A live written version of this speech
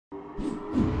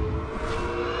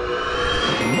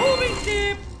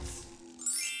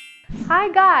Hi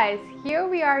guys, here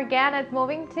we are again at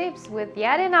Moving Tips with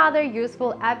yet another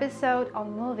useful episode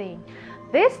on moving.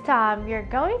 This time we are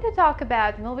going to talk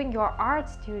about moving your art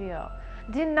studio.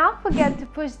 Do not forget to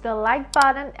push the like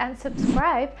button and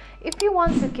subscribe if you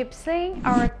want to keep seeing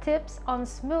our tips on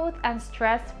smooth and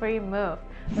stress-free move.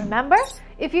 Remember,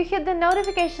 if you hit the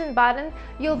notification button,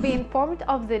 you'll be informed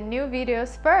of the new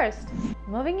videos first.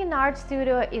 Moving in art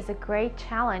studio is a great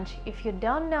challenge if you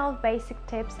don't know basic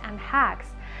tips and hacks.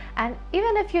 And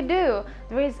even if you do,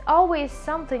 there is always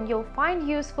something you'll find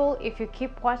useful if you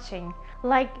keep watching.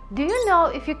 Like, do you know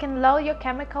if you can load your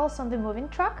chemicals on the moving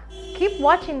truck? Keep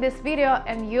watching this video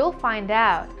and you'll find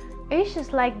out.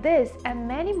 Issues like this and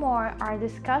many more are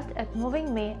discussed at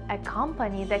Moving Me, a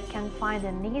company that can find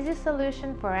an easy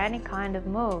solution for any kind of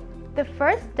move. The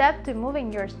first step to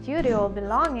moving your studio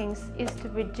belongings is to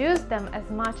reduce them as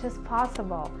much as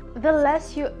possible. The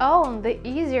less you own, the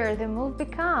easier the move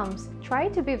becomes. Try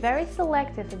to be very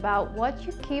selective about what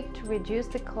you keep to reduce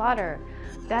the clutter.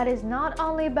 That is not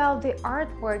only about the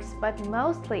artworks, but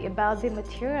mostly about the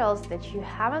materials that you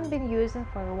haven't been using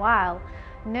for a while.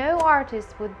 No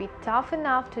artist would be tough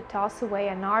enough to toss away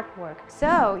an artwork.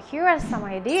 So, here are some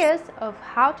ideas of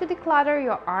how to declutter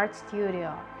your art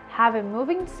studio. Have a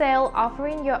moving sale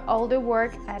offering your older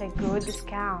work at a good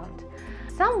discount.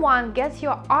 Someone gets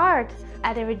your art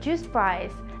at a reduced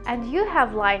price and you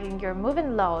have lightened your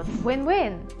moving load.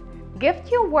 Win-win!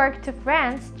 Gift your work to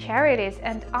friends, charities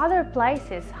and other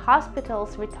places,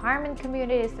 hospitals, retirement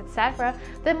communities, etc.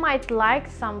 that might like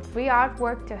some free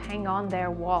artwork to hang on their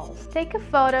walls. Take a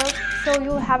photo so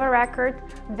you'll have a record,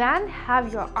 then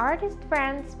have your artist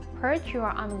friends purge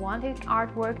your unwanted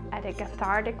artwork at a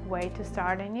cathartic way to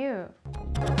start anew.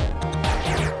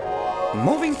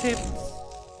 Moving tips.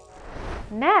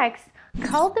 Next,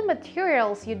 cull the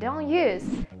materials you don't use.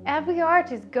 Every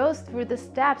artist goes through the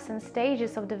steps and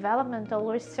stages of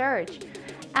developmental research,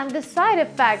 and the side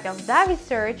effect of that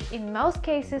research in most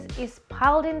cases is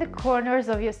piled in the corners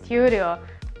of your studio.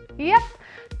 Yep,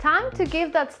 time to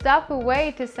give that stuff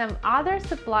away to some other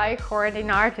supply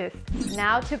hoarding artist.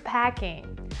 Now to packing.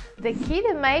 The key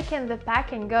to making the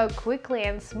packing go quickly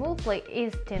and smoothly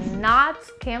is to not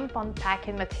skimp on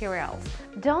packing materials.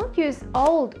 Don't use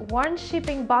old, worn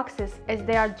shipping boxes as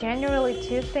they are generally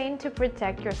too thin to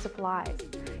protect your supplies.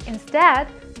 Instead,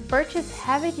 purchase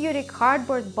heavy-duty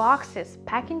cardboard boxes,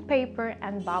 packing paper,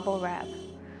 and bubble wrap.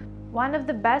 One of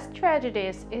the best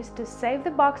strategies is to save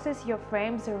the boxes your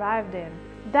frames arrived in.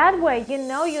 That way you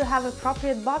know you have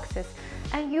appropriate boxes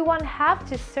and you won't have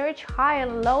to search high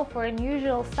and low for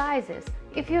unusual sizes.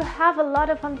 If you have a lot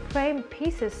of unframed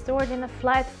pieces stored in a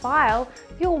flat file,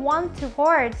 you'll want to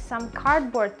hoard some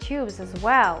cardboard tubes as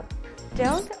well.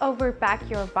 Don't overpack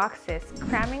your boxes,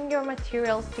 cramming your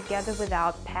materials together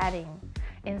without padding.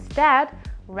 Instead,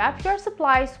 wrap your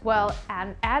supplies well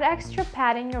and add extra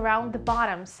padding around the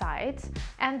bottom, sides,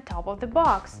 and top of the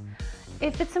box.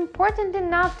 If it's important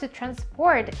enough to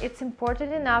transport, it's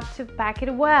important enough to pack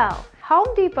it well.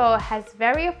 Home Depot has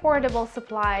very affordable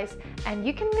supplies and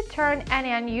you can return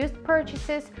any unused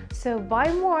purchases, so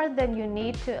buy more than you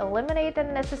need to eliminate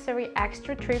unnecessary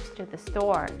extra trips to the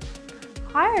store.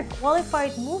 Hire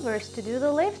qualified movers to do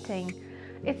the lifting.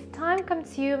 It's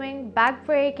time-consuming,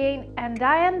 back-breaking, and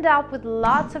I end up with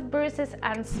lots of bruises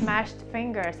and smashed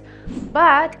fingers.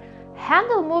 But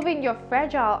handle moving your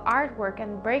fragile artwork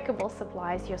and breakable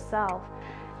supplies yourself.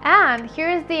 And here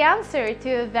is the answer to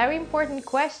a very important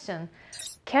question.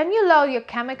 Can you load your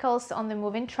chemicals on the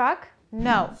moving truck?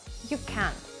 No, you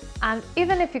can't. And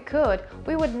even if you could,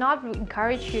 we would not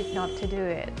encourage you not to do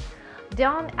it.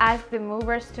 Don't ask the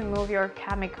movers to move your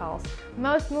chemicals.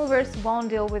 Most movers won't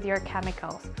deal with your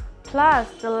chemicals. Plus,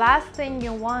 the last thing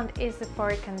you want is for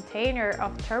a container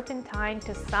of turpentine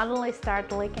to suddenly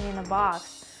start leaking in a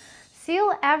box.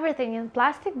 Seal everything in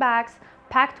plastic bags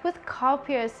packed with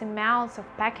copious amounts of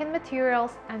packing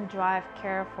materials and drive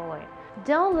carefully.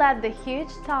 Don't let the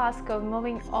huge task of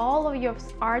moving all of your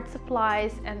art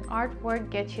supplies and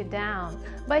artwork get you down.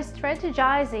 By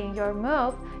strategizing your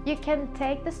move, you can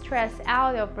take the stress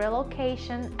out of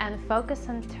relocation and focus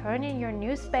on turning your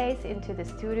new space into the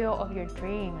studio of your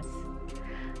dreams.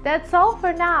 That's all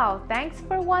for now. Thanks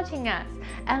for watching us,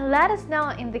 and let us know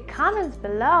in the comments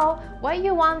below what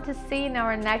you want to see in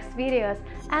our next videos.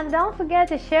 And don't forget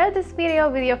to share this video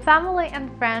with your family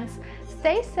and friends.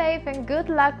 Stay safe and good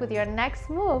luck with your next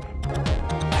move.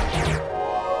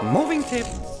 Moving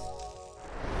tips.